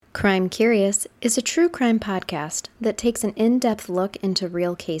Crime Curious is a true crime podcast that takes an in-depth look into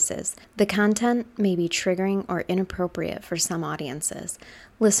real cases. The content may be triggering or inappropriate for some audiences.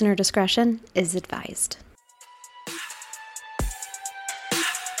 Listener discretion is advised.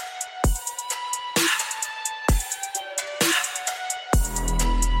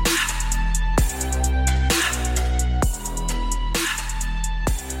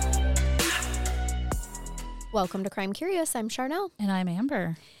 Welcome to Crime Curious. I'm Charnel. And I'm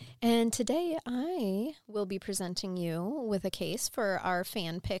Amber. And today I will be presenting you with a case for our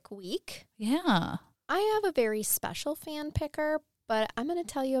fan pick week. Yeah. I have a very special fan picker, but I'm going to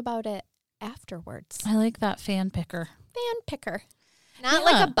tell you about it afterwards. I like that fan picker. Fan picker. Not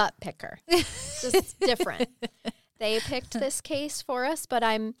like a butt picker. Just different. They picked this case for us, but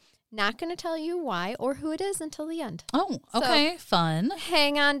I'm not going to tell you why or who it is until the end. Oh, okay. So, fun.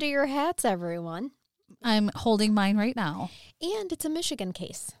 Hang on to your hats, everyone. I'm holding mine right now. And it's a Michigan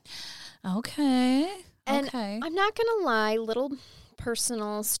case. Okay. And okay. I'm not going to lie, little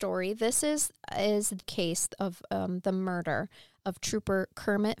personal story. This is the case of the murder of Trooper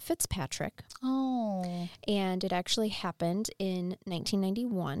Kermit Fitzpatrick. Oh. And it actually happened in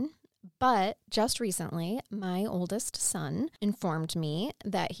 1991. But just recently, my oldest son informed me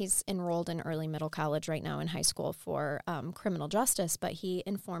that he's enrolled in early middle college right now in high school for criminal justice. But he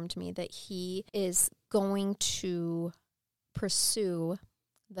informed me that he is going to pursue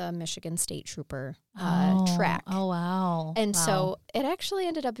the Michigan State Trooper track. Oh, wow. And so it actually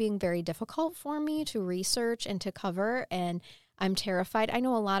ended up being very difficult for me to research and to cover, and I'm terrified. I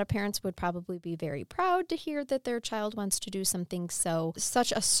know a lot of parents would probably be very proud to hear that their child wants to do something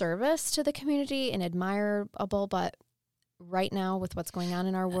such a service to the community and admirable, but right now with what's going on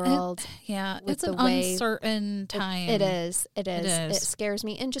in our world, it's an uncertain time. It is. It scares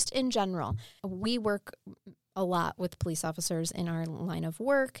me. And just in general, we work a lot with police officers in our line of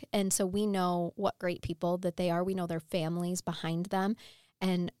work, and so we know what great people that they are. We know their families behind them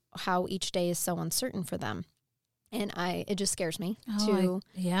and how each day is so uncertain for them. And it just scares me to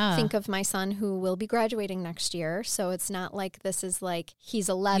think of my son who will be graduating next year. So it's not like this is like he's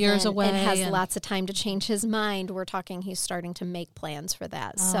 11 years away and has lots of time to change his mind. We're talking he's starting to make plans for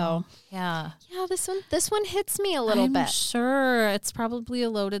that. This one hits me a little bit. I'm sure it's probably a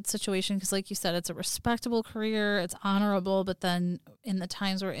loaded situation because, like you said, it's a respectable career. It's honorable, but then in the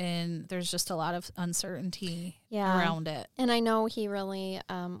times we're in, there's just a lot of uncertainty around it. And I know he really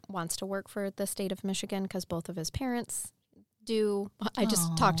wants to work for the state of Michigan because both of his parents do. I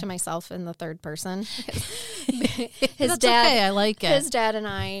just talk to myself in the third person. His dad, okay. I like it. His dad and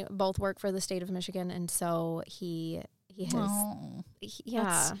I both work for the state of Michigan, and so he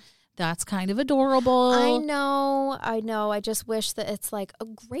has. That's kind of adorable. I know. I just wish that it's like,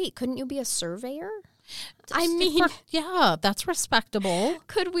 oh, great. Couldn't you be a surveyor? I mean, that's respectable.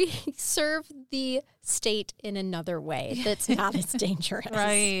 Could we serve the state in another way that's not as dangerous?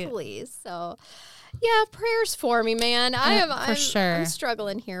 Right. Please. So, prayers for me, man. I'm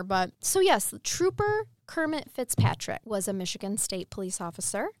struggling here. But so, yes, Trooper Kermit Fitzpatrick was a Michigan State police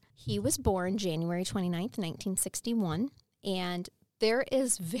officer. He was born January 29th, 1961. And there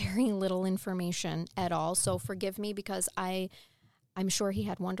is very little information at all. So forgive me because I'm sure he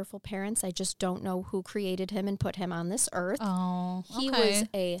had wonderful parents. I just don't know who created him and put him on this earth. Oh, okay. He was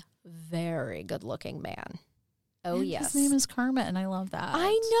a very good-looking man. Oh, and yes. His name is Kermit, and I love that.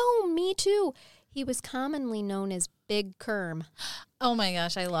 I know, me too. He was commonly known as Big Kerm. Oh, my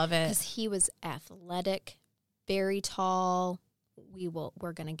gosh, I love it. Because he was athletic, very tall.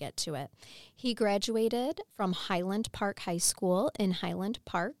 We're going to get to it. He graduated from Highland Park High School in Highland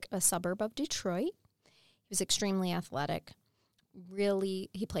Park, a suburb of Detroit. He was extremely athletic. Really,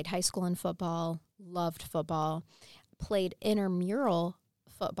 he played high school and football, loved football, played intramural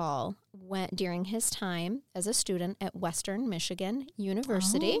football during his time as a student at Western Michigan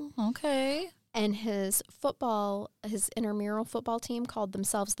University. Oh, okay. And his intramural football team called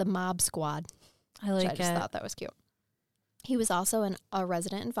themselves the Mob Squad. I like it. I just thought that was cute. He was also a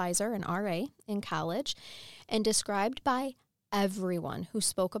resident advisor, an RA, in college, and described by everyone who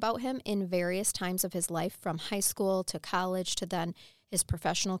spoke about him in various times of his life, from high school to college to then his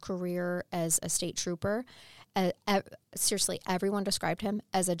professional career as a state trooper. Seriously, everyone described him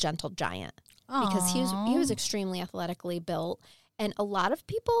as a gentle giant. Aww. Because he was extremely athletically built. And a lot of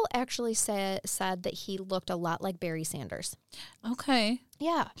people actually said that he looked a lot like Barry Sanders. Okay.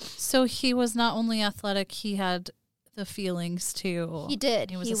 Yeah. So he was not only athletic, he had the feelings too. He did.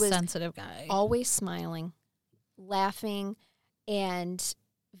 He was a sensitive guy. Always smiling, laughing, and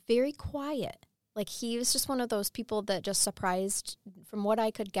very quiet. Like, he was just one of those people that just surprised, from what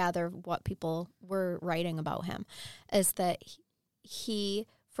I could gather, what people were writing about him, is that he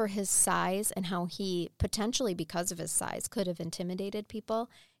for his size and how he potentially, because of his size, could have intimidated people.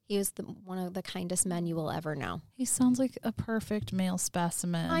 He was one of the kindest men you will ever know. He sounds like a perfect male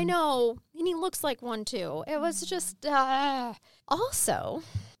specimen. I know. And he looks like one, too. It was just... Also,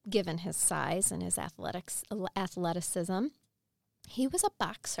 given his size and his athleticism, he was a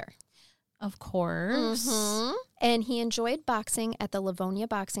boxer. Of course. Mm-hmm. And he enjoyed boxing at the Livonia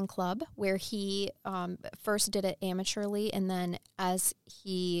Boxing Club, where he first did it amateurly. And then as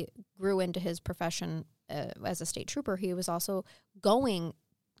he grew into his profession as a state trooper, he was also going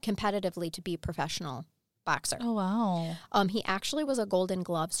competitively to be a professional boxer. Oh, wow. He actually was a Golden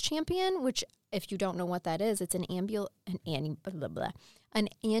Gloves champion, which, if you don't know what that is, it's an annual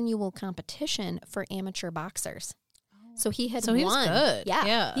competition for amateur boxers. So he had won. He was good.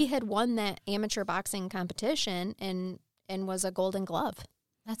 Yeah. He had won that amateur boxing competition and was a Golden Glove.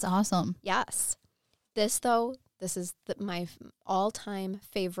 That's awesome. Yes. This is my all-time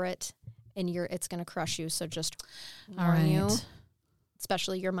favorite, and it's going to crush you, so just warn you.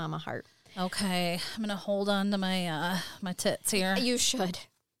 Especially your mama heart. Okay, I'm gonna hold on to my my tits here. You should,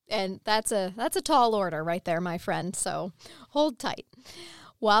 and that's a tall order right there, my friend. So hold tight.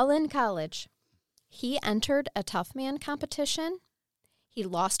 While in college, he entered a tough man competition. He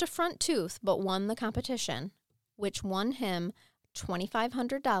lost a front tooth, but won the competition, which won him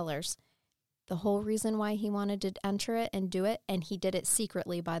 $2,500. The whole reason why he wanted to enter it and do it, and he did it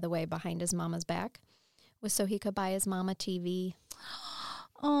secretly, by the way, behind his mama's back, was so he could buy his mama TV.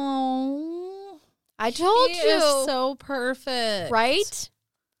 Oh, I told you. Is so perfect. Right?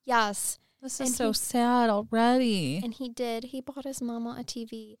 Yes. This is so sad already. And he did. He bought his mama a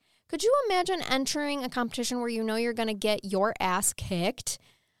TV. Could you imagine entering a competition where you know you're going to get your ass kicked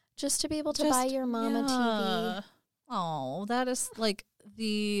just to be able to buy your mama TV? Oh, that is like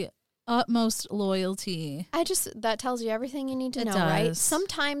the utmost loyalty. That tells you everything you need to know, right?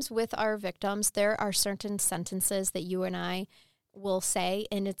 Sometimes with our victims, there are certain sentences that you and I will say,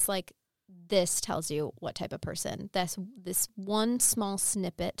 and it's like, this tells you what type of person. That's this one small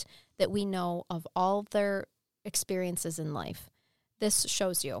snippet that we know of all their experiences in life. This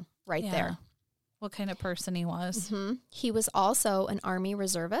shows you right there what kind of person he was. Mm-hmm. He was also an Army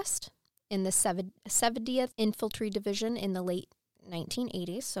reservist in the 70th Infantry Division in the late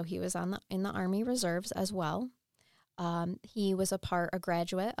 1980s, so he was in the Army Reserves as well. He was a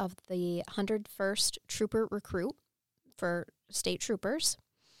graduate of the 101st Trooper Recruit for state troopers.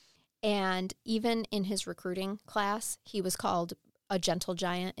 And even in his recruiting class, he was called a gentle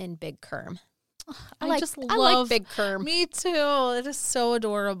giant in Big Kerm. I like Big Kerm. Me too. It is so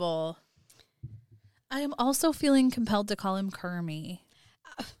adorable. I am also feeling compelled to call him Kermie.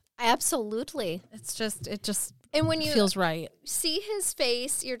 Absolutely. It just and when you feels right. See his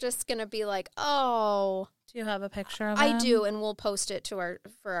face, you're just going to be like, oh. Do you have a picture of him? I do, and we'll post it for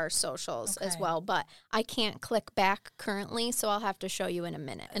our socials as well. But I can't click back currently, so I'll have to show you in a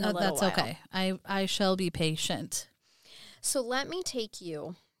minute. That's okay. I shall be patient. So let me take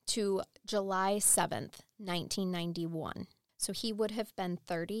you to July 7th, 1991. So he would have been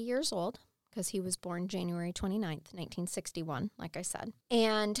 30 years old because he was born January 29th, 1961, like I said.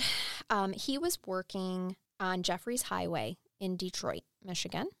 And he was working on Jeffries Highway in Detroit,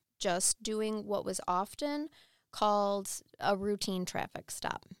 Michigan, just doing what was often called a routine traffic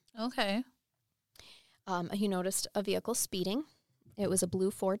stop. Okay. He noticed a vehicle speeding. It was a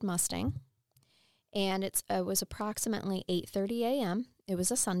blue Ford Mustang, and it was approximately 8:30 a.m. It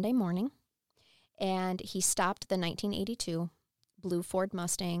was a Sunday morning, and he stopped the 1982 blue Ford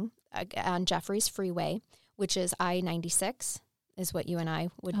Mustang on Jeffries Freeway, which is I-96, is what you and I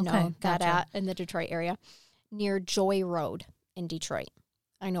would know that at in the Detroit area, near Joy Road in Detroit.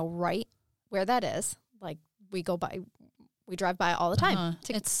 I know right where that is. Like, we drive by all the time.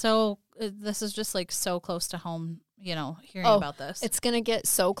 This is just like so close to home, hearing about this. It's going to get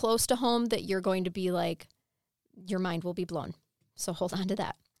so close to home that you're going to be like, your mind will be blown. So hold on to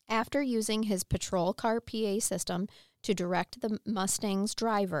that. After using his patrol car PA system to direct the Mustang's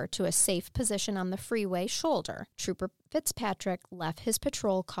driver to a safe position on the freeway shoulder, Trooper Fitzpatrick left his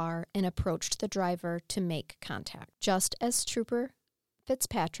patrol car and approached the driver to make contact. Just as Trooper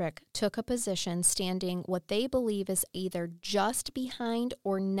Fitzpatrick took a position standing what they believe is either just behind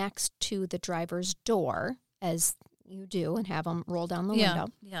or next to the driver's door, as you do, and have them roll down the window.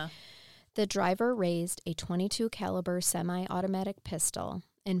 Yeah. The driver raised a .22 caliber semi-automatic pistol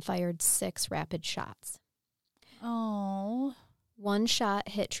and fired 6 rapid shots. Oh. One shot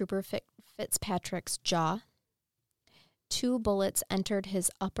hit Trooper Fitzpatrick's jaw. 2 bullets entered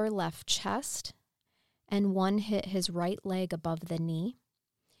his upper left chest, and one hit his right leg above the knee.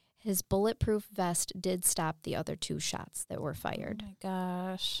 His bulletproof vest did stop the other 2 shots that were fired. Oh, my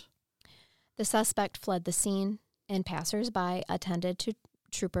gosh. The suspect fled the scene, and passersby attended to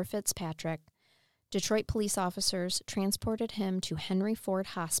Trooper Fitzpatrick. Detroit police officers transported him to Henry Ford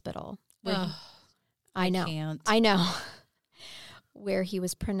Hospital. I know. Where he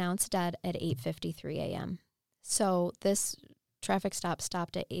was pronounced dead at 8:53 a.m. So this traffic stop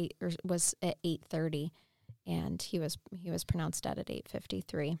stopped at 8:30, and he was pronounced dead at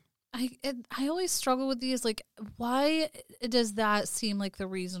 8:53. I always struggle with these. Like, why does that seem like the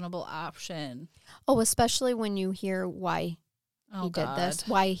reasonable option? Oh, especially when you hear why he did this,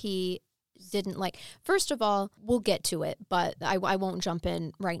 why he didn't first of all, we'll get to it, but I won't jump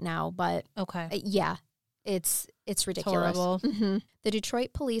in right now, but okay. Yeah, it's ridiculous. Horrible. Mm-hmm. The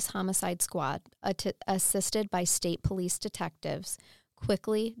Detroit Police Homicide Squad, assisted by state police detectives,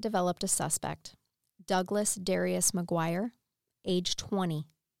 quickly developed a suspect, Douglas Darius McGuire, age 20,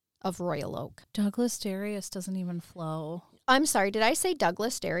 of Royal Oak. Douglas Darius doesn't even flow. I'm sorry, did I say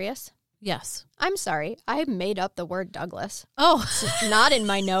Douglas Darius? Yes. I'm sorry. I made up the word Douglas. Oh. It's not in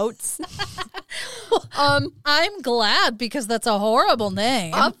my notes. I'm glad, because that's a horrible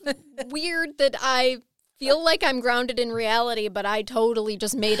name. Weird that I feel like I'm grounded in reality, but I totally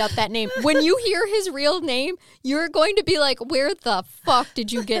just made up that name. When you hear his real name, you're going to be like, where the fuck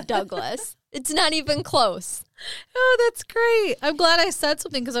did you get Douglas? It's not even close. Oh, that's great. I'm glad I said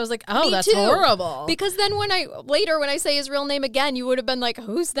something, because I was like, oh, Me that's too. horrible. Because then when I say his real name again, you would have been like,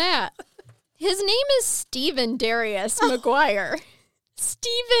 who's that? His name is Stephen Darius McGuire.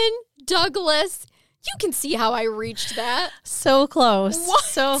 Stephen Douglas. You can see how I reached that. So close. What?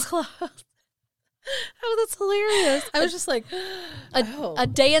 So close. Oh, that's hilarious. I was just like, a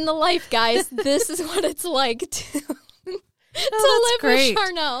day in the life, guys. This is what it's like to live great. with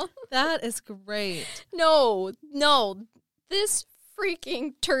Charnel. That is great. No. This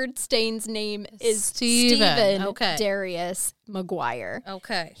freaking turd stain's name is Stephen Darius McGuire.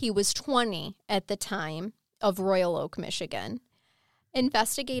 Okay. He was 20 at the time of Royal Oak, Michigan.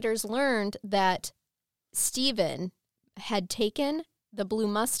 Investigators learned that Stephen had taken the blue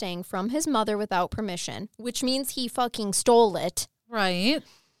Mustang from his mother without permission, which means he fucking stole it. Right.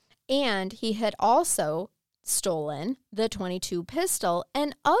 And he had also stolen the .22 pistol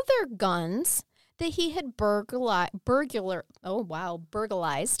and other guns that he had burglarized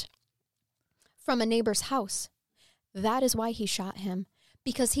from a neighbor's house. That is why he shot him,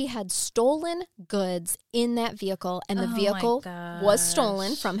 because he had stolen goods in that vehicle, and the vehicle was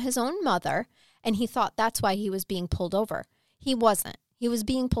stolen from his own mother, and he thought that's why he was being pulled over. He wasn't. He was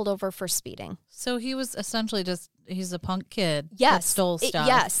being pulled over for speeding. So he was essentially he's a punk kid that Yes. stole stuff.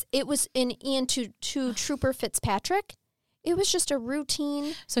 Yes. It was to Trooper Fitzpatrick. It was just a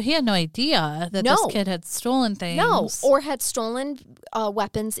routine. So he had no idea that this kid had stolen things. No, or had stolen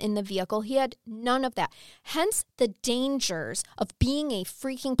weapons in the vehicle. He had none of that. Hence the dangers of being a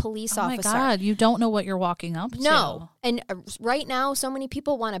freaking police officer. Oh my God, you don't know what you're walking up to. No. And right now, so many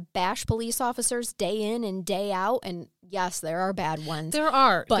people want to bash police officers day in and day out. And yes, there are bad ones. There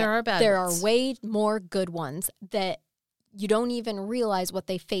are bad ones. Are way more good ones that you don't even realize what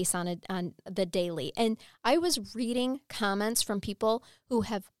they face on the daily. And I was reading comments from people who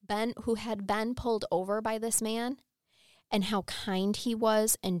had been pulled over by this man, and how kind he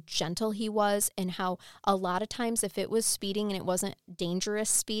was and gentle he was, and how a lot of times if it was speeding and it wasn't dangerous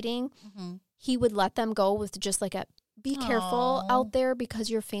speeding, he would let them go with just like be careful out there because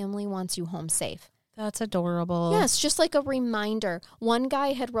your family wants you home safe. That's adorable. Yes, just like a reminder. One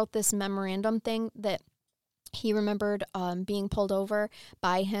guy had wrote this memorandum thing that he remembered being pulled over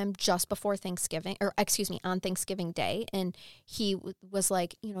by him just before Thanksgiving, on Thanksgiving Day. And he was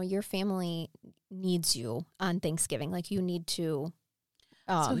like, your family needs you on Thanksgiving. Like, you need to,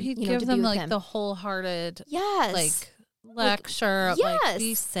 so he'd give them like the wholehearted, lecture, like,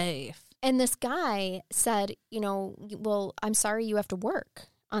 be safe. And this guy said, well, I'm sorry you have to work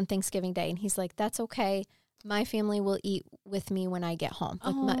on Thanksgiving Day. And he's like, that's okay. My family will eat with me when I get home.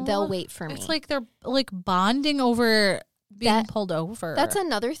 Like they'll wait for me. It's like they're like bonding over being pulled over. That's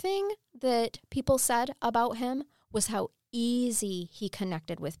another thing that people said about him, was how easy he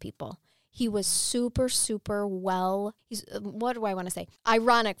connected with people. He was super, super well. What do I want to say?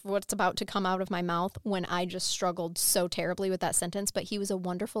 Ironic what's about to come out of my mouth when I just struggled so terribly with that sentence, but he was a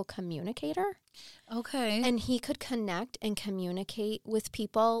wonderful communicator. Okay. And he could connect and communicate with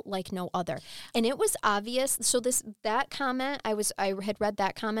people like no other. And it was obvious. So that comment, I had read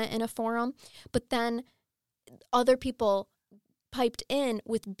that comment in a forum, but then other people piped in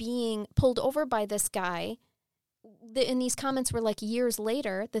with being pulled over by this guy and these comments were like years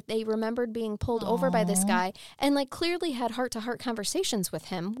later that they remembered being pulled over by this guy and like clearly had heart-to-heart conversations with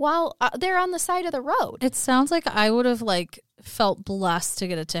him while they're on the side of the road. It sounds like I would have like felt blessed to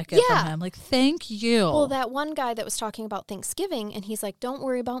get a ticket from him. Like, thank you. Well, that one guy that was talking about Thanksgiving, and he's like, don't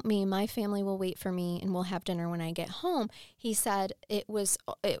worry about me. My family will wait for me and we'll have dinner when I get home. He said it was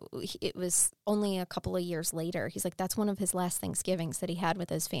only a couple of years later. He's like, that's one of his last Thanksgivings that he had with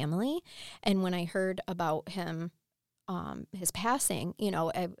his family. And when I heard about him, his passing, you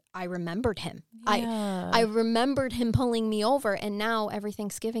know, I remembered him. Yeah. I remembered him pulling me over, and now every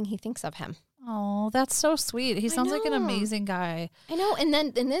Thanksgiving he thinks of him. Oh, that's so sweet. He sounds like an amazing guy. I know. And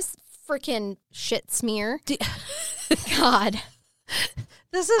then in this freaking shit smear, God.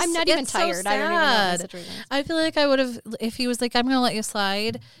 I'm not even tired. So I don't even know what the situation is. I feel like I would have, if he was like, I'm going to let you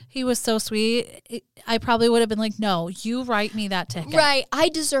slide. He was so sweet. I probably would have been like, no, you write me that ticket. Right. I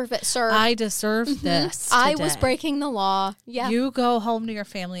deserve it, sir. I deserve this today. I was breaking the law. Yeah. You go home to your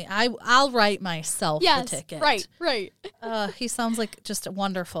family. I'll write myself the ticket. Right. He sounds like just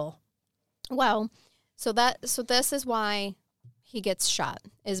wonderful. Well, so this is why he gets shot,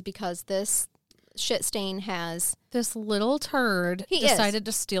 is because this shit stain has... This little turd decided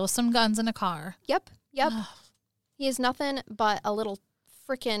to steal some guns in a car. Yep. He is nothing but a little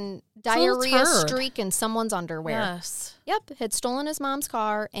freaking diarrhea streak in someone's underwear. Yes. Yep. Had stolen his mom's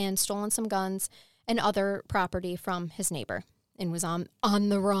car and stolen some guns and other property from his neighbor and was on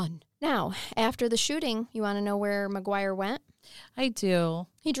the run. Now, after the shooting, you want to know where McGuire went? I do.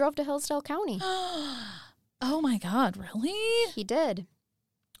 He drove to Hillsdale County. Oh my God, really? He did.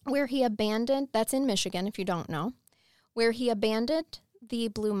 Where he abandoned, that's in Michigan if you don't know, where he abandoned the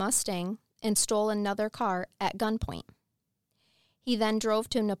blue Mustang and stole another car at gunpoint. He then drove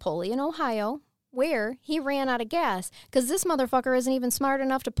to Napoleon, Ohio, where he ran out of gas because this motherfucker isn't even smart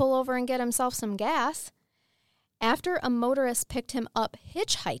enough to pull over and get himself some gas. After a motorist picked him up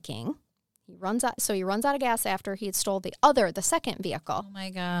hitchhiking, he runs out of gas after he had stole the second vehicle. Oh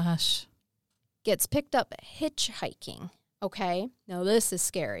my gosh. Gets picked up hitchhiking. Okay, now this is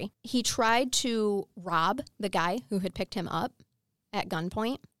scary. He tried to rob the guy who had picked him up at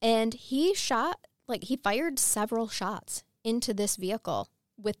gunpoint, and he fired several shots into this vehicle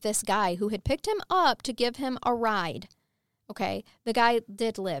with this guy who had picked him up to give him a ride. Okay, the guy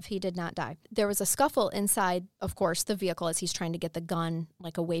did live. He did not die. There was a scuffle inside, of course, the vehicle as he's trying to get the gun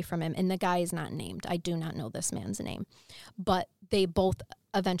away from him, and the guy is not named. I do not know this man's name, but they both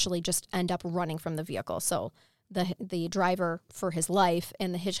eventually just end up running from the vehicle. So the driver for his life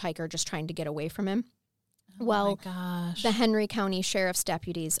and the hitchhiker just trying to get away from him. Oh well, my gosh. The Henry County Sheriff's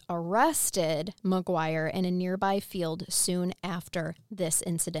deputies arrested McGuire in a nearby field soon after this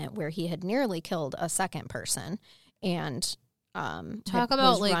incident where he had nearly killed a second person and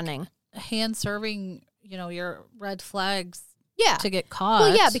was running. Hand serving, your red flags Yeah. to get caught.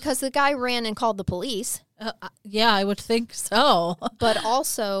 Well, yeah, because the guy ran and called the police. Yeah, I would think so. But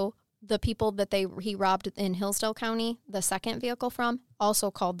also, the people that he robbed in Hillsdale County, the second vehicle from,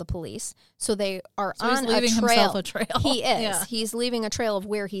 also called the police. So they are on he's leaving a trail. himself a trail. He is. Yeah. He's leaving a trail of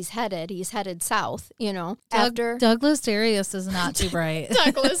where he's headed. He's headed south, Douglas Darius is not too bright.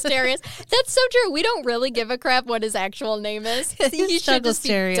 Douglas Darius. That's so true. We don't really give a crap what his actual name is. He should just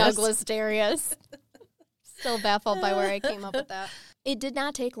be Douglas Darius. Still baffled by where I came up with that. It did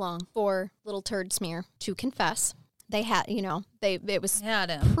not take long for little turd smear to confess. They had, they had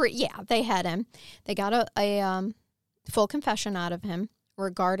him. They had him. They got a full confession out of him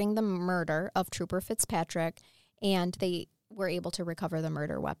regarding the murder of Trooper Fitzpatrick, and they were able to recover the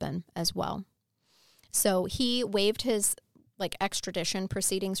murder weapon as well. So he waived his extradition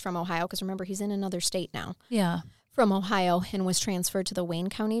proceedings from Ohio, because remember, he's in another state now. Yeah. From Ohio, and was transferred to the Wayne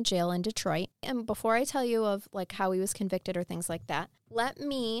County Jail in Detroit. And before I tell you of how he was convicted or things like that, let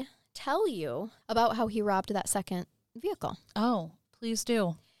me tell you about how he robbed that second vehicle. Oh, please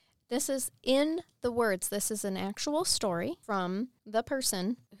do. This is in the words. This is an actual story from the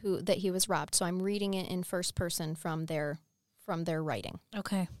person that he was robbed. So I'm reading it in first person from their writing.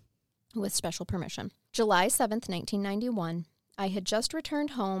 Okay. With special permission. July 7th, 1991. I had just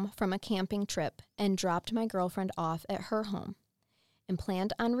returned home from a camping trip and dropped my girlfriend off at her home and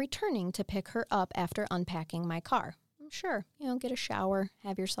planned on returning to pick her up after unpacking my car. Sure, get a shower,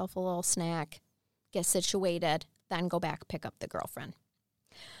 have yourself a little snack, get situated, then go back, pick up the girlfriend.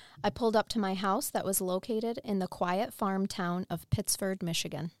 I pulled up to my house that was located in the quiet farm town of Pittsford,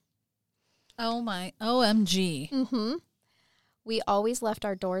 Michigan. Oh my, OMG. Mm-hmm. We always left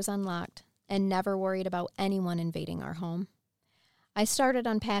our doors unlocked and never worried about anyone invading our home. I started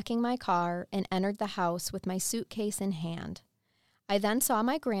unpacking my car and entered the house with my suitcase in hand. I then saw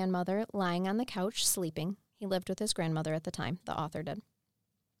my grandmother lying on the couch sleeping, He lived with his grandmother at the time, the author did.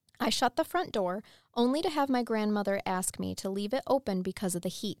 I shut the front door, only to have my grandmother ask me to leave it open because of the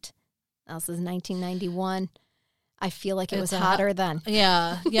heat. This is 1991. I feel like it was hotter then.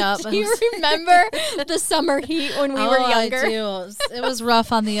 Yeah. Do you remember the summer heat when we were younger? I do. It was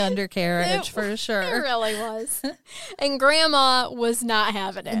rough on the undercarriage for sure. It really was. And Grandma was not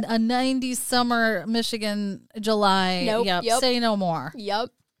having it. A 90s summer Michigan July. Nope. Yep. Say no more.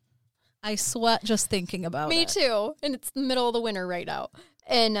 Yep. I sweat just thinking about it. Me too. And it's the middle of the winter right now.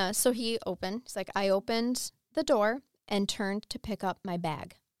 And so he opened. He's like, I opened the door and turned to pick up my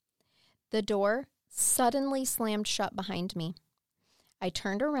bag. The door suddenly slammed shut behind me. I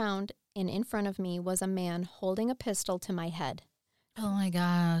turned around, and in front of me was a man holding a pistol to my head. Oh, my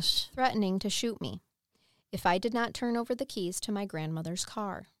gosh. Threatening to shoot me if I did not turn over the keys to my grandmother's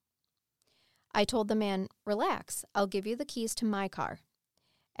car. I told the man, relax, I'll give you the keys to my car.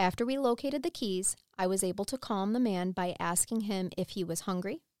 After we located the keys, I was able to calm the man by asking him if he was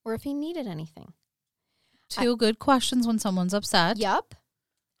hungry or if he needed anything. Two good questions when someone's upset. Yep.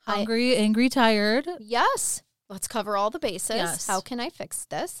 Hungry, angry, tired. Yes. Let's cover all the bases. Yes. How can I fix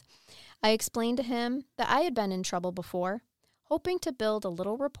this? I explained to him that I had been in trouble before, hoping to build a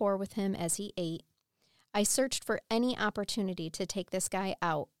little rapport with him as he ate. I searched for any opportunity to take this guy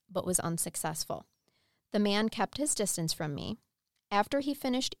out, but was unsuccessful. The man kept his distance from me. After he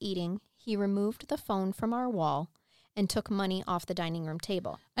finished eating, he removed the phone from our wall and took money off the dining room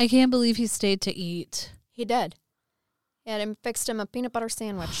table. I can't believe he stayed to eat. He did. He had him fixed him a peanut butter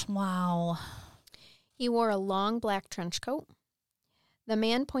sandwich. Wow. He wore a long black trench coat. The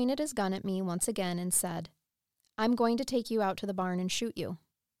man pointed his gun at me once again and said, I'm going to take you out to the barn and shoot you.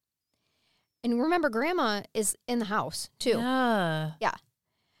 And remember, Grandma is in the house, too. Yeah.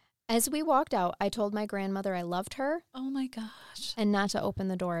 As we walked out, I told my grandmother I loved her. Oh, my gosh. And not to open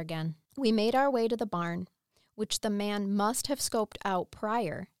the door again. We made our way to the barn, which the man must have scoped out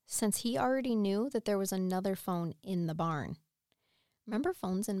prior, since he already knew that there was another phone in the barn. Remember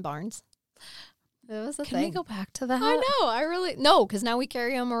phones in barns? That was a thing. Can we go back to that? I know. No, because now we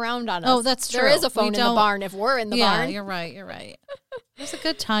carry them around on us. Oh, that's true. There is a phone in the barn if we're in the barn. Yeah, you're right. It was a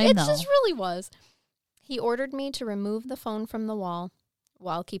good time, though. It just really was. He ordered me to remove the phone from the wall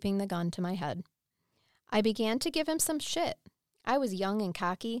while keeping the gun to my head. I began to give him some shit. I was young and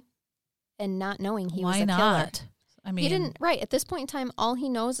cocky and not knowing he was a killer. Why not? I mean, he didn't, right. At this point in time, all he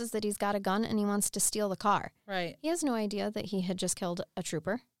knows is that he's got a gun and he wants to steal the car. Right. He has no idea that he had just killed a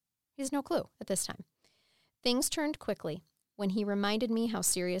trooper. He has no clue at this time. Things turned quickly when he reminded me how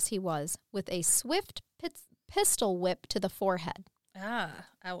serious he was with a swift pistol whip to the forehead. Ah,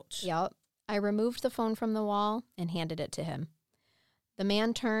 ouch. Yep. I removed the phone from the wall and handed it to him. The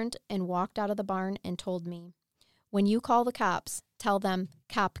man turned and walked out of the barn and told me, when you call the cops, tell them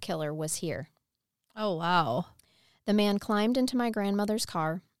cop killer was here. Oh, wow. The man climbed into my grandmother's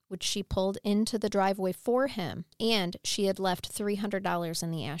car, which she pulled into the driveway for him, and she had left $300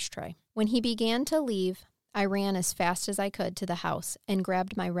 in the ashtray. When he began to leave, I ran as fast as I could to the house and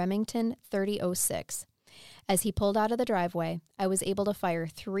grabbed my Remington 30-06. As he pulled out of the driveway, I was able to fire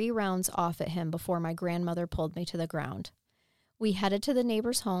 3 rounds off at him before my grandmother pulled me to the ground. We headed to the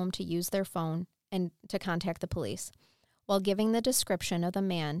neighbor's home to use their phone and to contact the police. While giving the description of the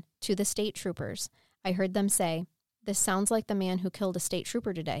man to the state troopers, I heard them say, "This sounds like the man who killed a state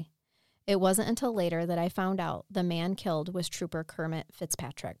trooper today." It wasn't until later that I found out the man killed was Trooper Kermit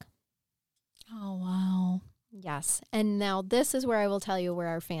Fitzpatrick. Oh, wow. Yes. And now this is where I will tell you where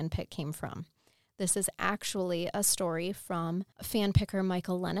our fan pick came from. This is actually a story from fan picker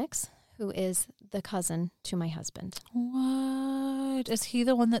Michael Lennox, who is the cousin to my husband. What? Is he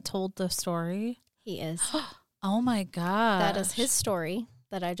the one that told the story? He is. Oh, my God. That is his story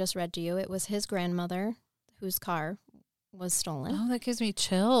that I just read to you. It was his grandmother whose car was stolen. Oh, that gives me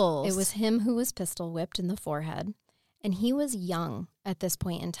chills. It was him who was pistol whipped in the forehead. And he was young at this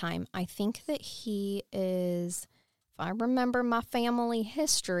point in time. I think that he is, if I remember my family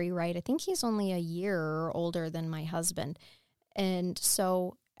history right, I think he's only a year older than my husband. And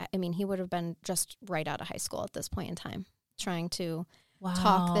so, I mean, he would have been just right out of high school at this point in time, trying to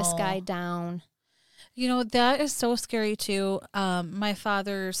talk this guy down. You know, that is so scary, too. My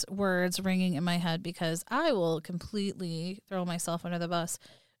father's words ringing in my head because I will completely throw myself under the bus.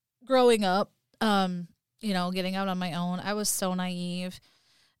 Growing up, you know, getting out on my own, I was so naive.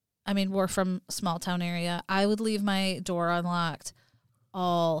 I mean, we're from a small town area. I would leave my door unlocked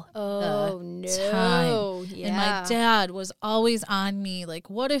all Oh, the no. time. Yeah. And my dad was always on me, like,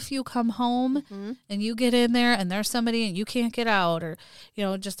 what if you come home and you get in there and there's somebody and you can't get out, or, you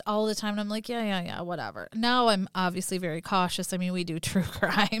know, just all the time. And I'm like, yeah, whatever. Now I'm obviously very cautious. I mean, we do true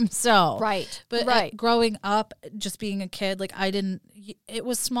crime, so. Right. But right. growing up, just being a kid, like, it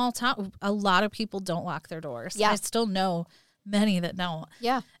was small town. A lot of people don't lock their doors. Yeah. I still know many that don't.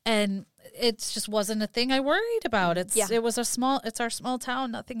 Yeah. And it just wasn't a thing I worried about. It's our small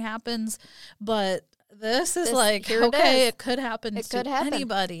town. Nothing happens. But this is it could happen to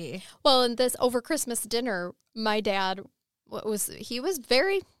anybody. Well, in this over Christmas dinner, my dad was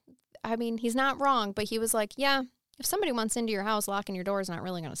very, I mean, he's not wrong, but he was like, yeah, if somebody wants into your house, locking your door is not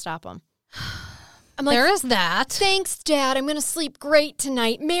really going to stop them. I'm like, there is that. Thanks, Dad. I'm going to sleep great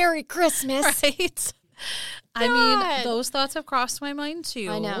tonight. Merry Christmas. Right. I mean, those thoughts have crossed my mind too.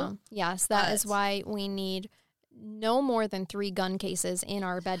 I know. Yes, that is why we need no more than 3 gun cases in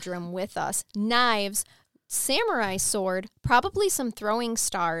our bedroom with us. Knives, samurai sword, probably some throwing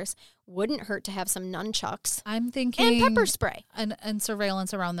stars. Wouldn't hurt to have some nunchucks. I'm thinking. And pepper spray. And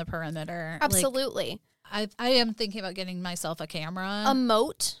surveillance around the perimeter. Absolutely. Like, I am thinking about getting myself a camera. A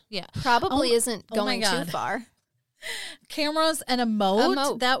moat? Yeah. Probably isn't going too far. Cameras and a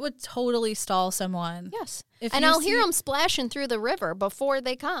moat, that would totally stall someone. Yes. And I'll hear them splashing through the river before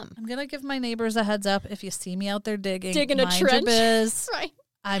they come. I'm going to give my neighbors a heads up. If you see me out there digging a trench. Right.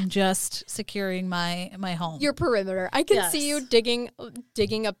 I'm just securing my home. Your perimeter. I can see you digging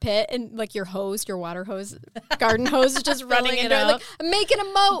a pit and like your water hose, garden hose is just running into it. Like, I'm making a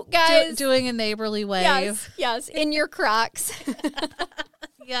moat, guys. Doing a neighborly wave. Yes, in your Crocs.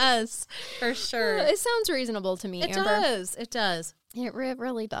 Yes, for sure. It sounds reasonable to me, Amber. It does. It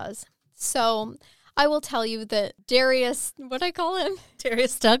really does. So I will tell you that Darius, what I call him?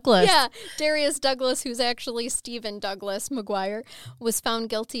 Darius Douglas. Yeah, Darius Douglas, who's actually Stephen Douglas McGuire, was found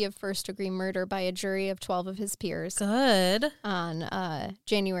guilty of first-degree murder by a jury of 12 of his peers. Good. On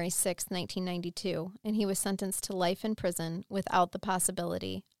January 6th, 1992. And he was sentenced to life in prison without the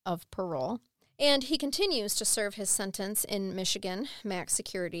possibility of parole. And he continues to serve his sentence in Michigan max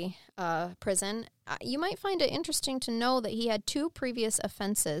security prison. You might find it interesting to know that he had 2 previous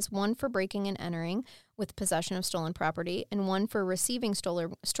offenses, one for breaking and entering with possession of stolen property and one for receiving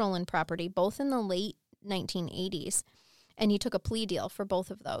stolen property, both in the late 1980s. And he took a plea deal for both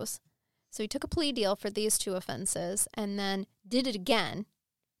of those. So he took a plea deal for these 2 offenses and then did it again,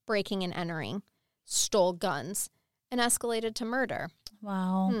 breaking and entering, stole guns, and escalated to murder.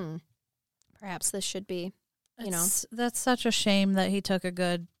 Wow. Perhaps this should be, That's such a shame that he took a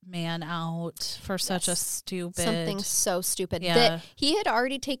good man out for such a stupid. Something so stupid. Yeah. That he had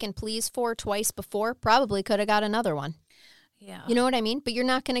already taken pleas for twice before, probably could have got another one. Yeah. You know what I mean? But you're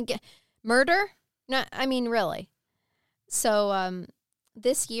not going to get murder? No, I mean, really. So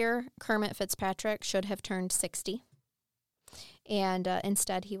this year, Kermit Fitzpatrick should have turned 60. And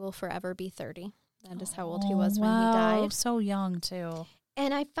instead, he will forever be 30. That is how old he was when he died. So young, too.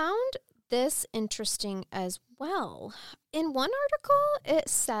 And I found this interesting as well. In one article, it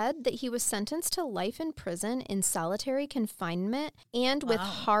said that he was sentenced to life in prison in solitary confinement and with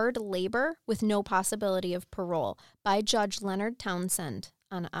hard labor with no possibility of parole by Judge Leonard Townsend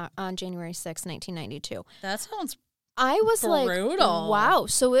on January 6, 1992. That sounds I was brutal. Like, wow.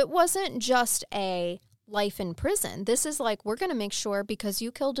 So it wasn't just a life in prison. This is like, we're going to make sure because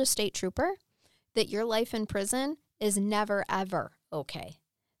you killed a state trooper that your life in prison is never, ever okay.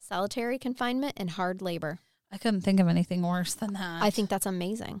 Solitary confinement and hard labor. I couldn't think of anything worse than that. I think that's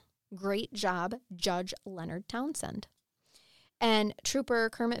amazing. Great job, Judge Leonard Townsend. And Trooper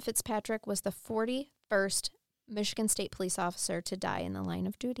Kermit Fitzpatrick was the 41st Michigan State police officer to die in the line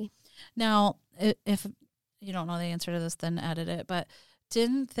of duty. Now, if you don't know the answer to this, then edit it. But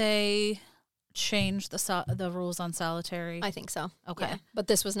didn't they change the rules on solitary? I think so. Okay. Yeah. But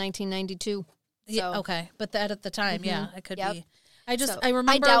this was 1992. So. Yeah, okay. But at the time, yeah, it could be. I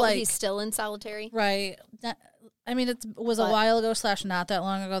remember. I doubt he's still in solitary. Right. It was a while ago / not that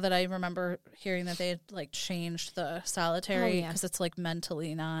long ago that I remember hearing that they had changed the solitary because it's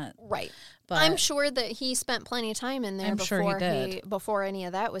mentally not right. But I'm sure that he spent plenty of time in there before any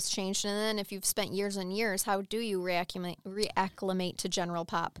of that was changed. And then if you've spent years and years, how do you reacclimate to general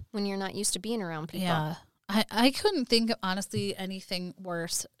pop when you're not used to being around people? Yeah, I couldn't think of honestly anything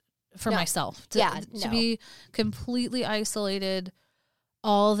worse for myself to be completely isolated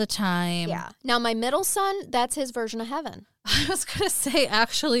all the time. Yeah. Now, my middle son, that's his version of heaven. I was going to say,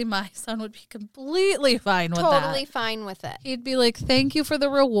 actually, my son would be completely fine with that. Totally fine with it. He'd be like, thank you for the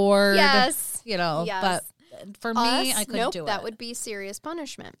reward. Yes. Yes. But for me, I couldn't do it. That would be serious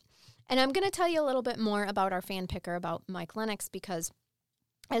punishment. And I'm going to tell you a little bit more about our fan picker, about Mike Lennox, because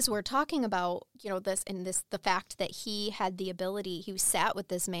as we're talking about, the fact that he had the ability, he sat with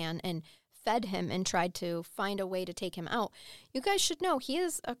this man and fed him and tried to find a way to take him out. You guys should know he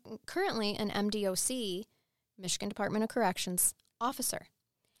is currently an MDOC, Michigan Department of Corrections officer.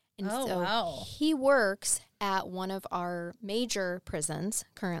 And wow. He works at one of our major prisons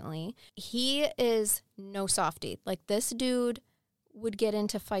currently. He is no softie. Like, this dude would get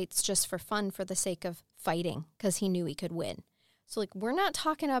into fights just for fun for the sake of fighting because he knew he could win. So, like, we're not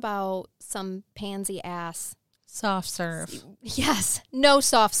talking about some pansy ass. Soft serve. Yes, no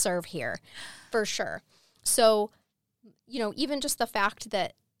soft serve here, for sure. So, even just the fact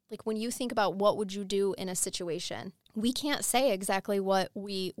that, like, when you think about what would you do in a situation, we can't say exactly what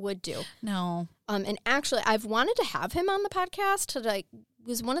we would do. No. And actually, I've wanted to have him on the podcast to,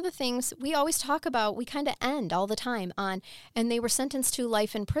 was one of the things we always talk about, we kind of end all the time on, and they were sentenced to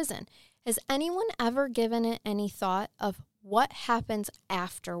life in prison. Has anyone ever given it any thought of what happens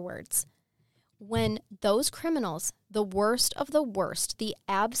afterwards? When those criminals, the worst of the worst, the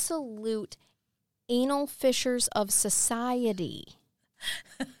absolute anal fishers of society,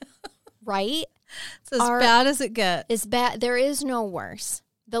 right? It's as bad as it gets. Is bad. There is no worse.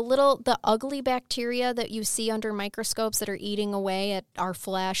 The ugly bacteria that you see under microscopes that are eating away at our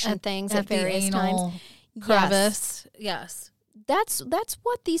flesh and things at various times. Crevice. Yes. That's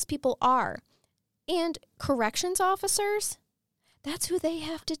what these people are. And corrections officers, that's who they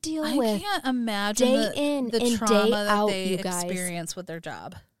have to deal with. I can't imagine the trauma that they experience with their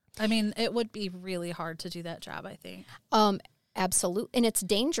job. I mean, it would be really hard to do that job, I think. Absolutely. And it's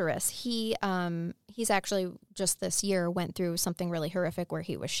dangerous. He's actually just this year went through something really horrific where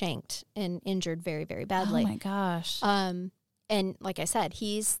he was shanked and injured very, very badly. Oh my gosh. And like I said,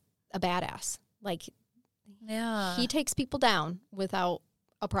 he's a badass. Like, yeah, he takes people down without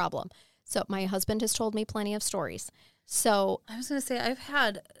a problem. So my husband has told me plenty of stories. So I was going to say,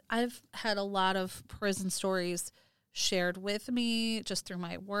 I've had a lot of prison stories shared with me just through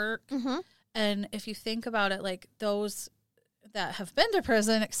my work. Mm-hmm. And if you think about it, like, those that have been to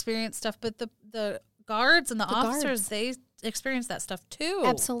prison experience stuff, but the guards and the officers, they experience that stuff too.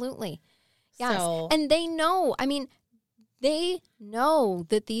 Absolutely. Yes. So, and they know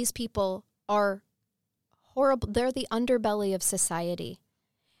that these people are horrible. They're the underbelly of society,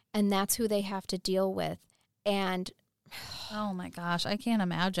 and that's who they have to deal with. And oh my gosh, I can't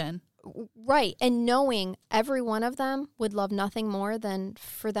imagine. Right. And knowing every one of them would love nothing more than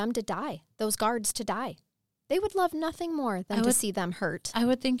for them to die, those guards to die. They would love nothing more than to see them hurt. I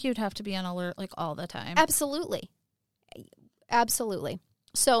would think you'd have to be on alert, like, all the time. Absolutely. Absolutely.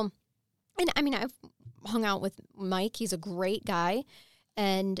 So, and I mean, I've hung out with Mike. He's a great guy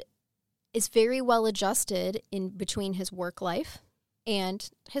and is very well adjusted in between his work life and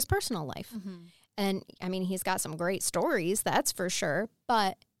his personal life. Mm-hmm. And I mean, he's got some great stories, that's for sure,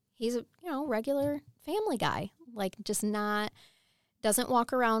 but he's a, regular family guy, like, just doesn't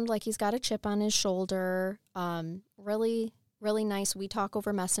walk around like he's got a chip on his shoulder. Really, really nice. We talk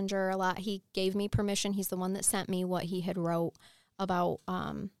over Messenger a lot. He gave me permission. He's the one that sent me what he had wrote about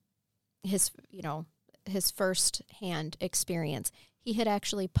his first-hand experience. He had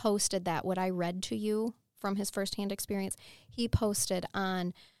actually posted that, what I read to you from his first-hand experience, he posted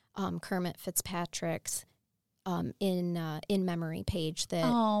on Kermit Fitzpatrick's in memory page that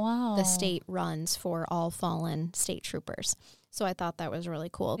the state runs for all fallen state troopers. So I thought that was really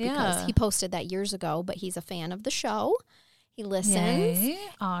cool because he posted that years ago, but he's a fan of the show. He listens. Yay.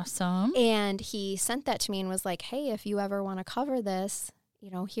 Awesome. And he sent that to me and was like, hey, if you ever want to cover this,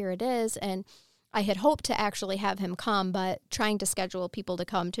 here it is. And I had hoped to actually have him come, but trying to schedule people to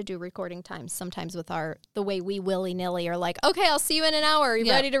come to do recording times, sometimes with the way we willy-nilly are like, okay, I'll see you in an hour. Are you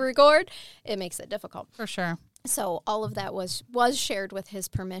ready to record? It makes it difficult. For sure. So all of that was shared with his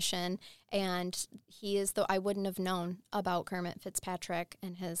permission, and he is I wouldn't have known about Kermit Fitzpatrick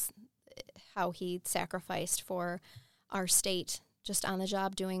and how he sacrificed for our state just on the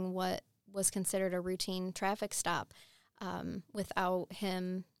job doing what was considered a routine traffic stop without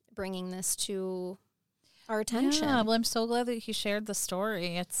him bringing this to our attention. Yeah, well, I'm so glad that he shared the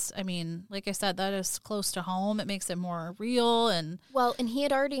story. Like I said, that is close to home. It makes it more real. And he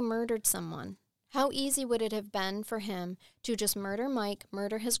had already murdered someone. How easy would it have been for him to just murder Mike,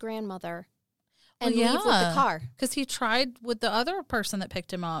 murder his grandmother, and leave with the car? Because he tried with the other person that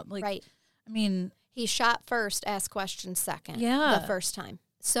picked him up. Right. He shot first, asked questions second. Yeah. The first time.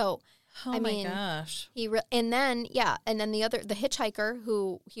 So, my gosh. And then the hitchhiker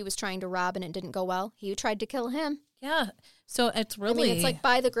who he was trying to rob and it didn't go well, he tried to kill him. Yeah. So it's really... it's like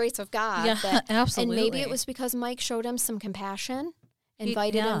by the grace of God. Yeah, absolutely. And maybe it was because Mike showed him some compassion.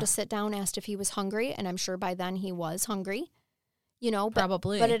 Invited him to sit down, asked if he was hungry, and I'm sure by then he was hungry. But,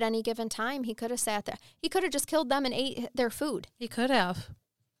 Probably. But at any given time, he could have sat there. He could have just killed them and ate their food. He could have.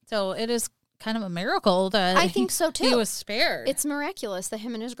 So it is kind of a miracle that I think so too. He was spared. It's miraculous that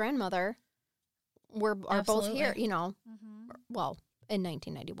him and his grandmother are both here. Well, in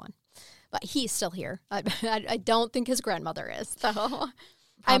 1991, but he's still here. I don't think his grandmother is. So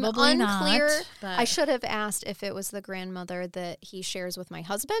I'm unclear. Not, I should have asked if it was the grandmother that he shares with my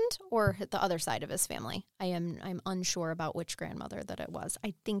husband or the other side of his family. I'm unsure about which grandmother that it was.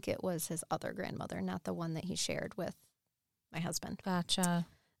 I think it was his other grandmother, not the one that he shared with my husband. Gotcha.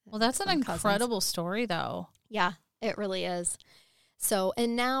 Well, that's an incredible story, though. Yeah, it really is. So,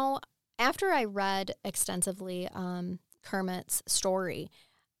 and now after I read extensively Kermit's story,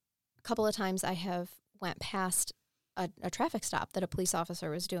 a couple of times I have went past a traffic stop that a police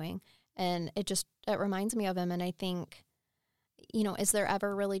officer was doing, and it reminds me of him. And I think, is there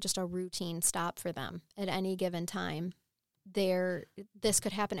ever really just a routine stop for them at any given time? This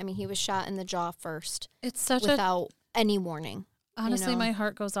could happen. I mean, he was shot in the jaw first. It's such without any warning. Honestly, my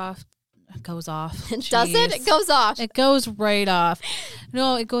heart goes off. It goes off. Does it? It goes off. It goes right off.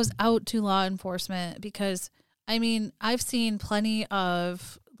 No, it goes out to law enforcement because, I mean, I've seen plenty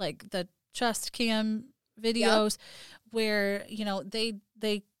of, like, the chest cam videos where,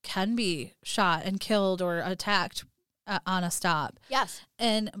 they can be shot and killed or attacked on a stop. Yes.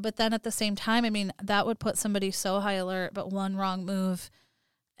 But then at the same time, I mean, that would put somebody so high alert, but one wrong move.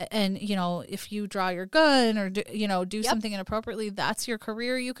 And, if you draw your gun or, do something inappropriately, that's your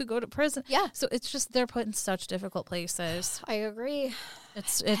career. You could go to prison. Yeah. So it's just they're put in such difficult places. I agree.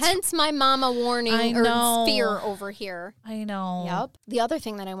 It's hence my mama warning or fear over here. I know. Yep. The other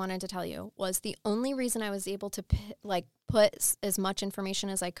thing that I wanted to tell you was the only reason I was able to put as much information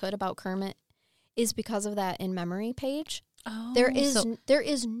as I could about Kermit is because of that in memory page. Oh, there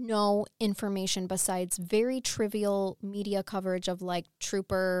is no information besides very trivial media coverage of like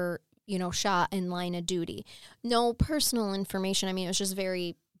trooper, shot in line of duty. No personal information. I mean, it was just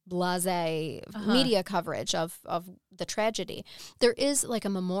very blasé media coverage of the tragedy. There is like a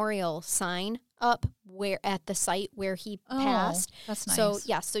memorial sign up at the site where he passed. That's nice. So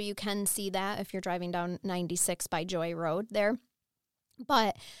so you can see that if you're driving down 96 by Joy Road there.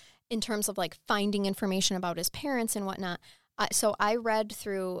 But in terms of like finding information about his parents and whatnot, so I read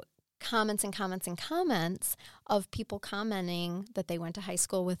through comments and comments and comments of people commenting that they went to high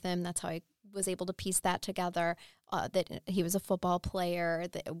school with him. That's how I was able to piece that together, that he was a football player,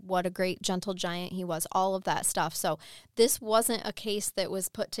 what a great gentle giant he was, all of that stuff. So this wasn't a case that was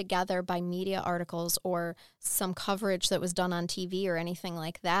put together by media articles or some coverage that was done on TV or anything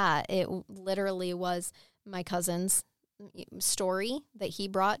like that. It literally was my cousin's story that he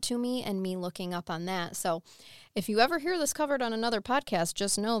brought to me and me looking up on that. So if you ever hear this covered on another podcast,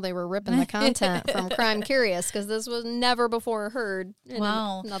 just know they were ripping the content from Crime Curious, because this was never before heard in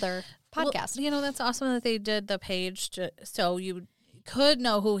another podcast. Well, that's awesome that they did the page so you could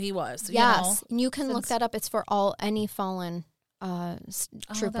know who he was. Yes, and you can look that up. It's for any fallen trooper.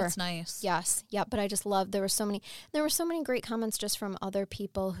 Oh, that's nice. Yes, yeah. But I just love there were so many great comments just from other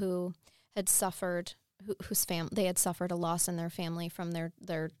people who had suffered. Whose they had suffered a loss in their family from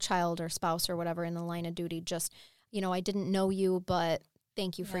their child or spouse or whatever in the line of duty. Just, I didn't know you, but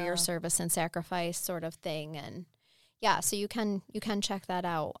thank you for your service and sacrifice, sort of thing. And so you can check that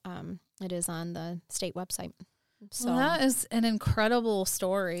out. It is on the state website. So that is an incredible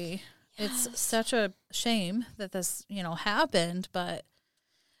story. Yes. It's such a shame that this, happened, but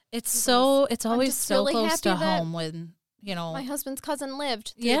it's always so really close to home when. My husband's cousin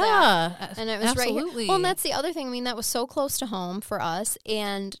lived through that. And it was absolutely. Right here. Well, and that's the other thing. I mean, that was so close to home for us,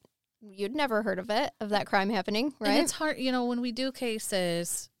 and you'd never heard of that crime happening, right? And it's hard, when we do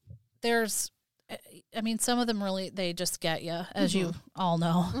cases, some of them really, they just get you, as you all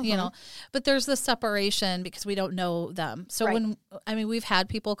know, but there's the separation because we don't know them. So we've had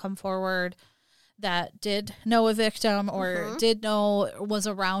people come forward that did know a victim or did know, was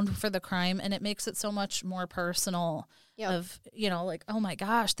around for the crime, and it makes it so much more personal. Of, like, oh my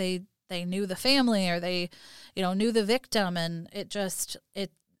gosh, they knew the family or they, knew the victim, and it's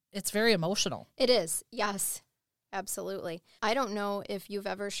very emotional. It is. Yes, absolutely. I don't know if you've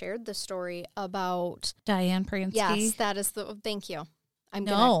ever shared the story about Diane Pransky. Yes, that is thank you.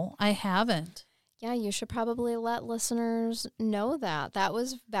 I haven't. Yeah, you should probably let listeners know that. That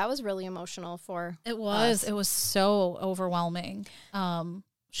was really emotional for It was. us. It was so overwhelming.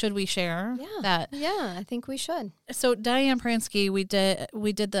 Should we share that? Yeah, I think we should. So Diane Pransky, we did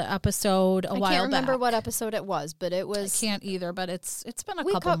the episode a while back. I can't remember what episode it was, but it was. I can't either, but it's been a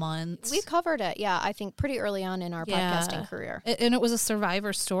couple months. We covered it, I think pretty early on in our podcasting career. And it was a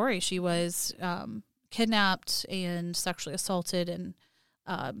survivor story. She was kidnapped and sexually assaulted and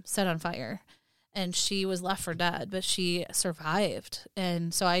set on fire. And she was left for dead, but she survived.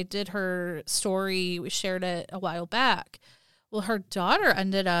 And so I did her story. We shared it a while back. Well, her daughter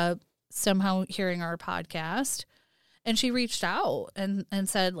ended up somehow hearing our podcast, and she reached out and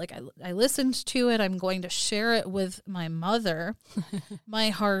said, like, I listened to it. I'm going to share it with my mother.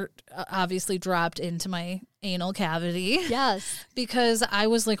 My heart obviously dropped into my anal cavity. Yes. Because I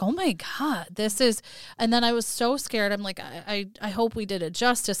was like, oh my God, this is, and then I was so scared. I'm like, I hope we did it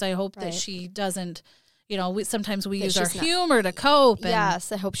justice. I hope that she doesn't, sometimes we use our humor to cope. And,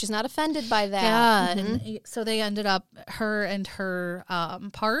 yes. I hope she's not offended by that. Yeah. And so they ended up, her and her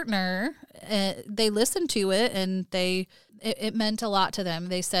partner, they listened to it, and it meant a lot to them.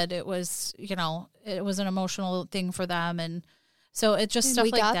 They said it was, it was an emotional thing for them. And so it just stuff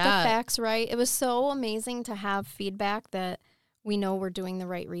like that. We got the facts right. It was so amazing to have feedback that we know we're doing the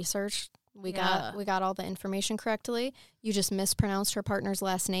right research. We got all the information correctly. You just mispronounced her partner's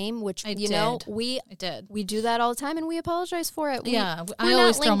last name, which we did. We do that all the time, and we apologize for it. I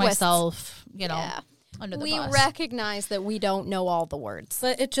always throw myself, under the bus. We recognize that we don't know all the words,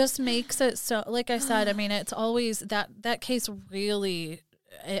 but it just makes it so. Like I said, I mean, it's always that case really.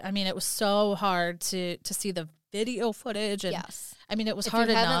 I mean, it was so hard to see the video footage, and yes. I mean, it was if hard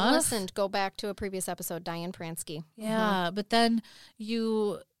you enough. Haven't listened, go back to a previous episode, Diane Pransky. Yeah, but then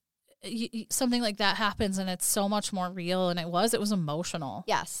something like that happens, and it's so much more real, and it was emotional.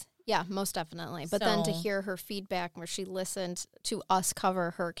 Yes. Yeah, most definitely. But then to hear her feedback where she listened to us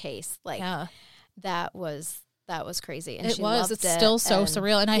cover her case, that was crazy. And it's still so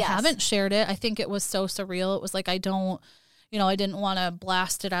surreal. And I haven't shared it. I think it was so surreal. It was like, I didn't want to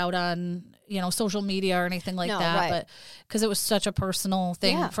blast it out on, social media or anything like that, right. But because it was such a personal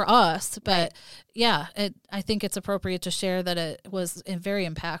thing for us. But I think it's appropriate to share that it was very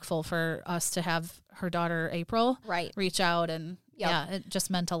impactful for us to have her daughter, April, reach out, and it just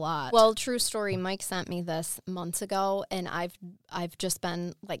meant a lot. Well, true story. Mike sent me this months ago, and I've just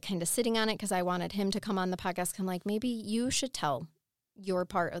been like kind of sitting on it because I wanted him to come on the podcast. I'm like, maybe you should tell your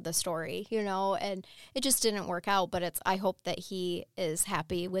part of the story, and it just didn't work out, but I hope that he is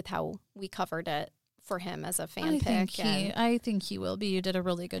happy with how we covered it for him as a fan pick. I think he will be. You did a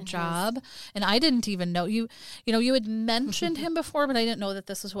really good job. And I didn't even know you had mentioned him before, but I didn't know that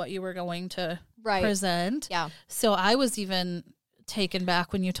this is what you were going to present. Yeah. So I was even taken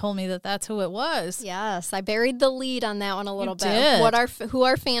back when you told me that that's who it was. Yes, I buried the lead on that one a little bit. Who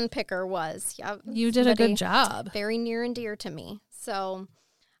our fan picker was. Yeah, you did a good job. Very near and dear to me. So,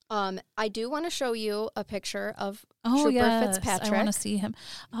 I do want to show you a picture of Trooper Fitzpatrick. I want to see him.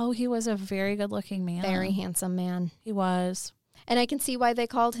 Oh, he was a very good-looking man. Very handsome man. He was. And I can see why they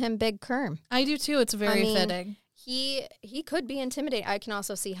called him Big Kerm. I do too. It's very fitting. He could be intimidating. I can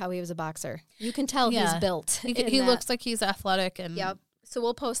also see how he was a boxer. You can tell he's built. He looks like he's athletic. And yep. So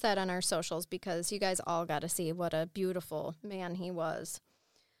we'll post that on our socials because you guys all got to see what a beautiful man he was.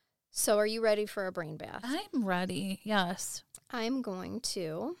 So are you ready for a brain bath? I'm ready, yes. I'm going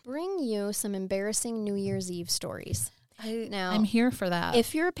to bring you some embarrassing New Year's Eve stories. I'm here for that.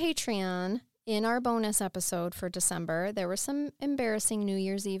 If you're a Patreon, in our bonus episode for December, there were some embarrassing New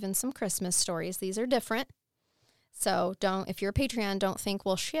Year's Eve and some Christmas stories. These are different. So if you're a Patreon, don't think,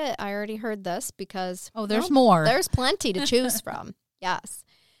 well, shit, I already heard this because... Oh, there's more. There's plenty to choose from. Yes.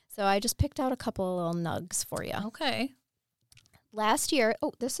 So I just picked out a couple of little nugs for you. Okay. Last year,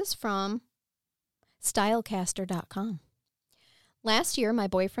 this is from Stylecaster.com. Last year, my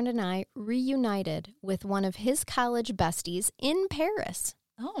boyfriend and I reunited with one of his college besties in Paris.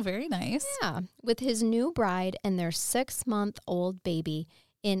 Oh, very nice. Yeah, with his new bride and their 6-month-old baby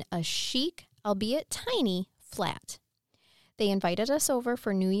in a chic, albeit tiny, flat. They invited us over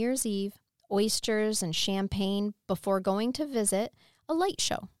for New Year's Eve, oysters and champagne before going to visit a light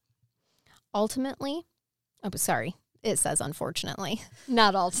show. Ultimately, it says unfortunately,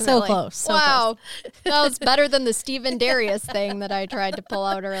 not ultimately. So close. Wow. That was better than the Stephen Darius thing that I tried to pull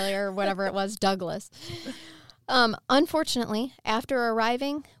out earlier, or whatever it was, Douglas. Unfortunately, after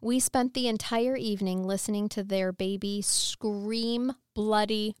arriving, we spent the entire evening listening to their baby scream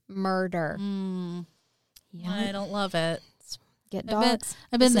bloody murder. Yeah, I don't love it. Get dogs.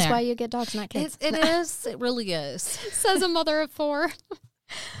 I've been there. This is why you get dogs, not kids. It is. It really is. Says a mother of 4.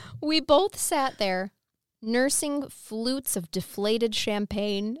 We both sat there, nursing flutes of deflated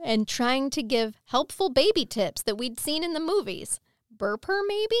champagne and trying to give helpful baby tips that we'd seen in the movies. Burp her,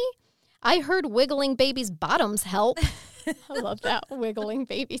 maybe? I heard wiggling baby's bottoms help. I love that, wiggling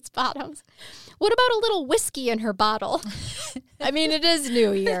baby's bottoms. What about a little whiskey in her bottle? I mean, it is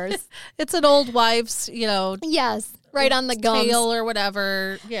New Year's. It's an old wife's, Yes. right on the gums. tail or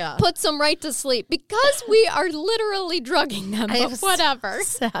whatever. Yeah. Puts them right to sleep because we are literally drugging them, but whatever.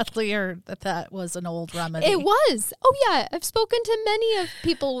 Sadly heard that was an old remedy. It was. Oh, yeah. I've spoken to many of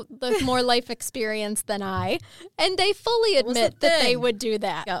people with more life experience than I, and they fully admit that they would do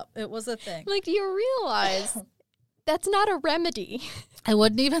that. Yeah, it was a thing. Like, do you realize that's not a remedy? I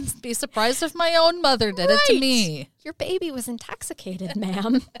wouldn't even be surprised if my own mother did it to me. Your baby was intoxicated,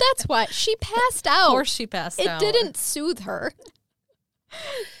 ma'am. That's why. She passed out. Of course she passed out. It didn't soothe her.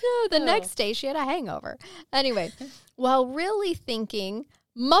 No, the next day she had a hangover. Anyway, while really thinking,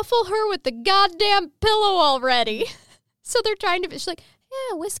 muffle her with the goddamn pillow already. So they're trying to, she's like,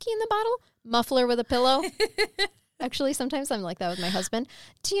 yeah, whiskey in the bottle, muffle her with a pillow. Actually, sometimes I'm like that with my husband.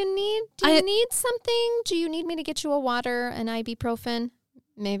 Do you need something? Do you need me to get you a water, an ibuprofen?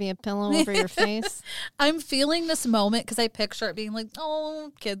 Maybe a pillow over your face? I'm feeling this moment because I picture it being like,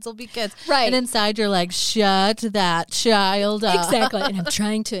 oh, kids will be kids. Right. And inside you're like, shut that child up. Exactly. And I'm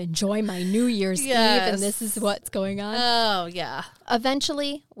trying to enjoy my New Year's Eve, and this is what's going on. Oh, yeah.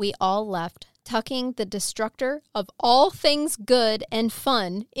 Eventually, we all left, tucking the destructor of all things good and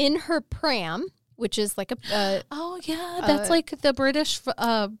fun in her pram, which is like a that's like the British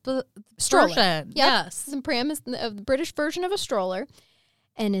stroller. Version. Yep. Yes, the pram is the British version of a stroller.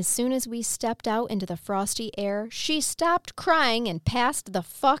 And as soon as we stepped out into the frosty air, she stopped crying and passed the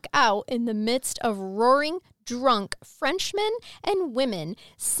fuck out in the midst of roaring, drunk Frenchmen and women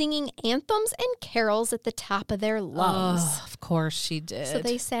singing anthems and carols at the top of their lungs. Oh, of course she did. So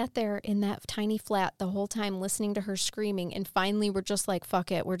they sat there in that tiny flat the whole time listening to her screaming, and finally we're just like,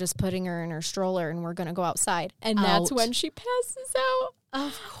 fuck it, we're just putting her in her stroller and we're going to go outside. And that's when she passes out.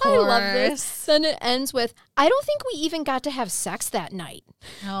 Of course. I love this. Then it ends with, I don't think we even got to have sex that night.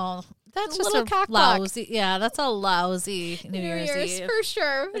 Oh, that's a just little a lousy. Yeah, that's a lousy New Year's Eve. For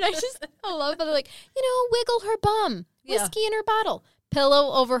sure. And I love that they're like, wiggle her bum, whiskey in her bottle,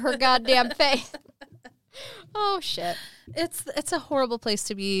 pillow over her goddamn face. Oh shit! It's a horrible place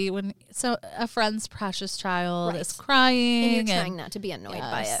to be when a friend's precious child is crying and you're trying not to be annoyed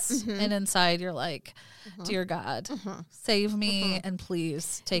by it. Mm-hmm. And inside you're like, dear God, save me and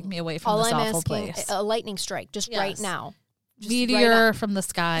please take me away from this awful place. A lightning strike just right now. Meteor from the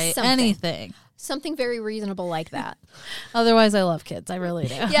sky, anything. Something very reasonable like that. Otherwise, I love kids. I really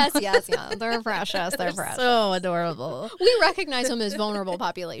do. Yes. They're precious. They're precious. So adorable. We recognize them as vulnerable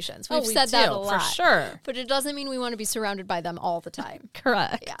populations. We've said that a lot. For sure. But it doesn't mean we want to be surrounded by them all the time.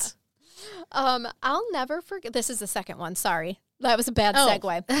 Correct. Yeah. I'll never forget. This is the second one. Sorry. That was a bad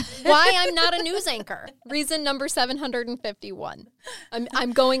segue. Why I'm not a news anchor. Reason number 751.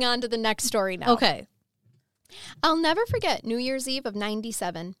 I'm going on to the next story now. Okay. I'll never forget New Year's Eve of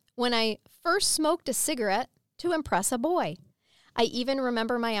 97 when I first smoked a cigarette to impress a boy. I even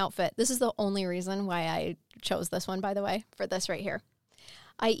remember my outfit. This is the only reason why I chose this one, by the way, for this right here.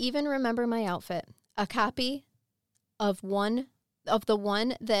 I even remember my outfit, a copy of the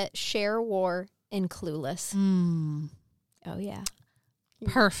one that Cher wore in Clueless. Oh, yeah.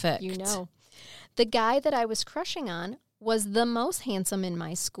 Perfect. You know. The guy that I was crushing on was the most handsome in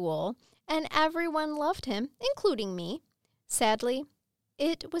my school, and everyone loved him, including me. Sadly,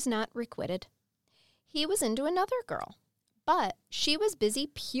 it was not requited. He was into another girl, but she was busy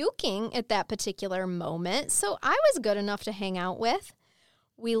puking at that particular moment, so I was good enough to hang out with.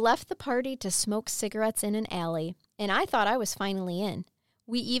 We left the party to smoke cigarettes in an alley, and I thought I was finally in.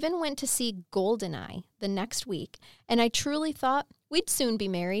 We even went to see Goldeneye the next week, and I truly thought we'd soon be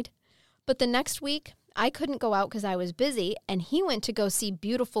married. But the next week, I couldn't go out because I was busy, and he went to go see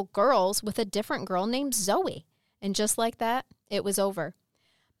Beautiful Girls with a different girl named Zoe. And just like that, it was over.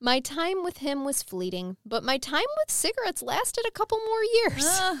 My time with him was fleeting, but my time with cigarettes lasted a couple more years.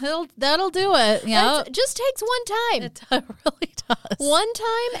 That'll do it. Yeah, it just takes one time. It really does. One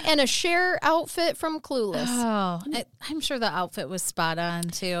time and a Cher outfit from Clueless. Oh, I'm sure the outfit was spot on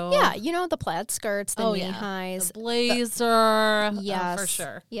too. Yeah, the plaid skirts, the knee highs, the blazer. Yes, for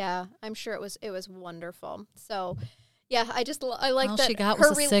sure. Yeah, I'm sure it was wonderful. So. Yeah, I like that. All she got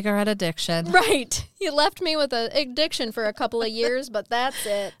was a cigarette addiction. Right. He left me with an addiction for a couple of years, but that's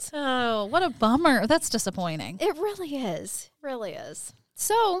it. Oh, what a bummer. That's disappointing. It really is. Really is.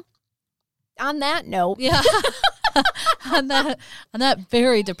 So, on that note. Yeah. on that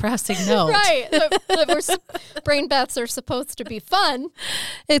very depressing note. Right. Brain baths are supposed to be fun.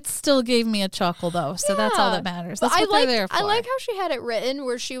 It still gave me a chuckle, though, so that's all that matters. That's what they're there for. I like how she had it written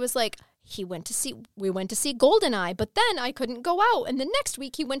where she was like, we went to see Goldeneye, but then I couldn't go out. And the next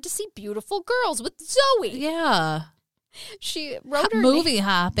week he went to see Beautiful Girls with Zoe. Yeah. She wrote her movie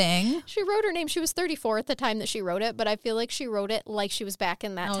hopping. She wrote her name. She was 34 at the time that she wrote it, but I feel like she wrote it like she was back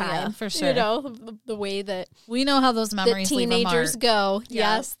in that time. Yeah, for sure. You know, the way that we know how those memories teenagers go.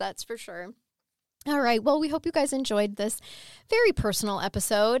 Yeah. Yes, that's for sure. All right. Well, we hope you guys enjoyed this very personal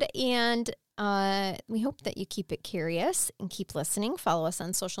episode, and we hope that you keep it curious and keep listening. Follow us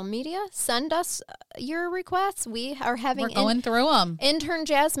on social media. Send us your requests. We are having We're going through them. Intern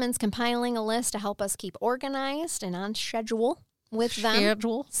Jasmine's compiling a list to help us keep organized and on schedule with them.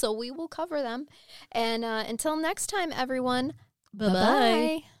 So we will cover them. And until next time, everyone.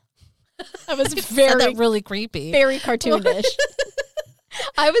 Bye-bye. That was that really creepy. Very cartoonish.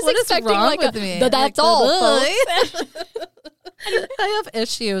 I was expecting like that's all, folks. I have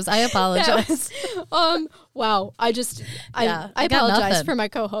issues. I apologize. Wow. I apologize nothing. for my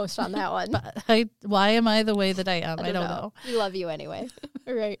co-host on that one. But why am I the way that I am? I don't know. We love you anyway.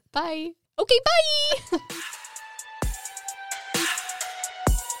 All right. Bye. Okay, bye.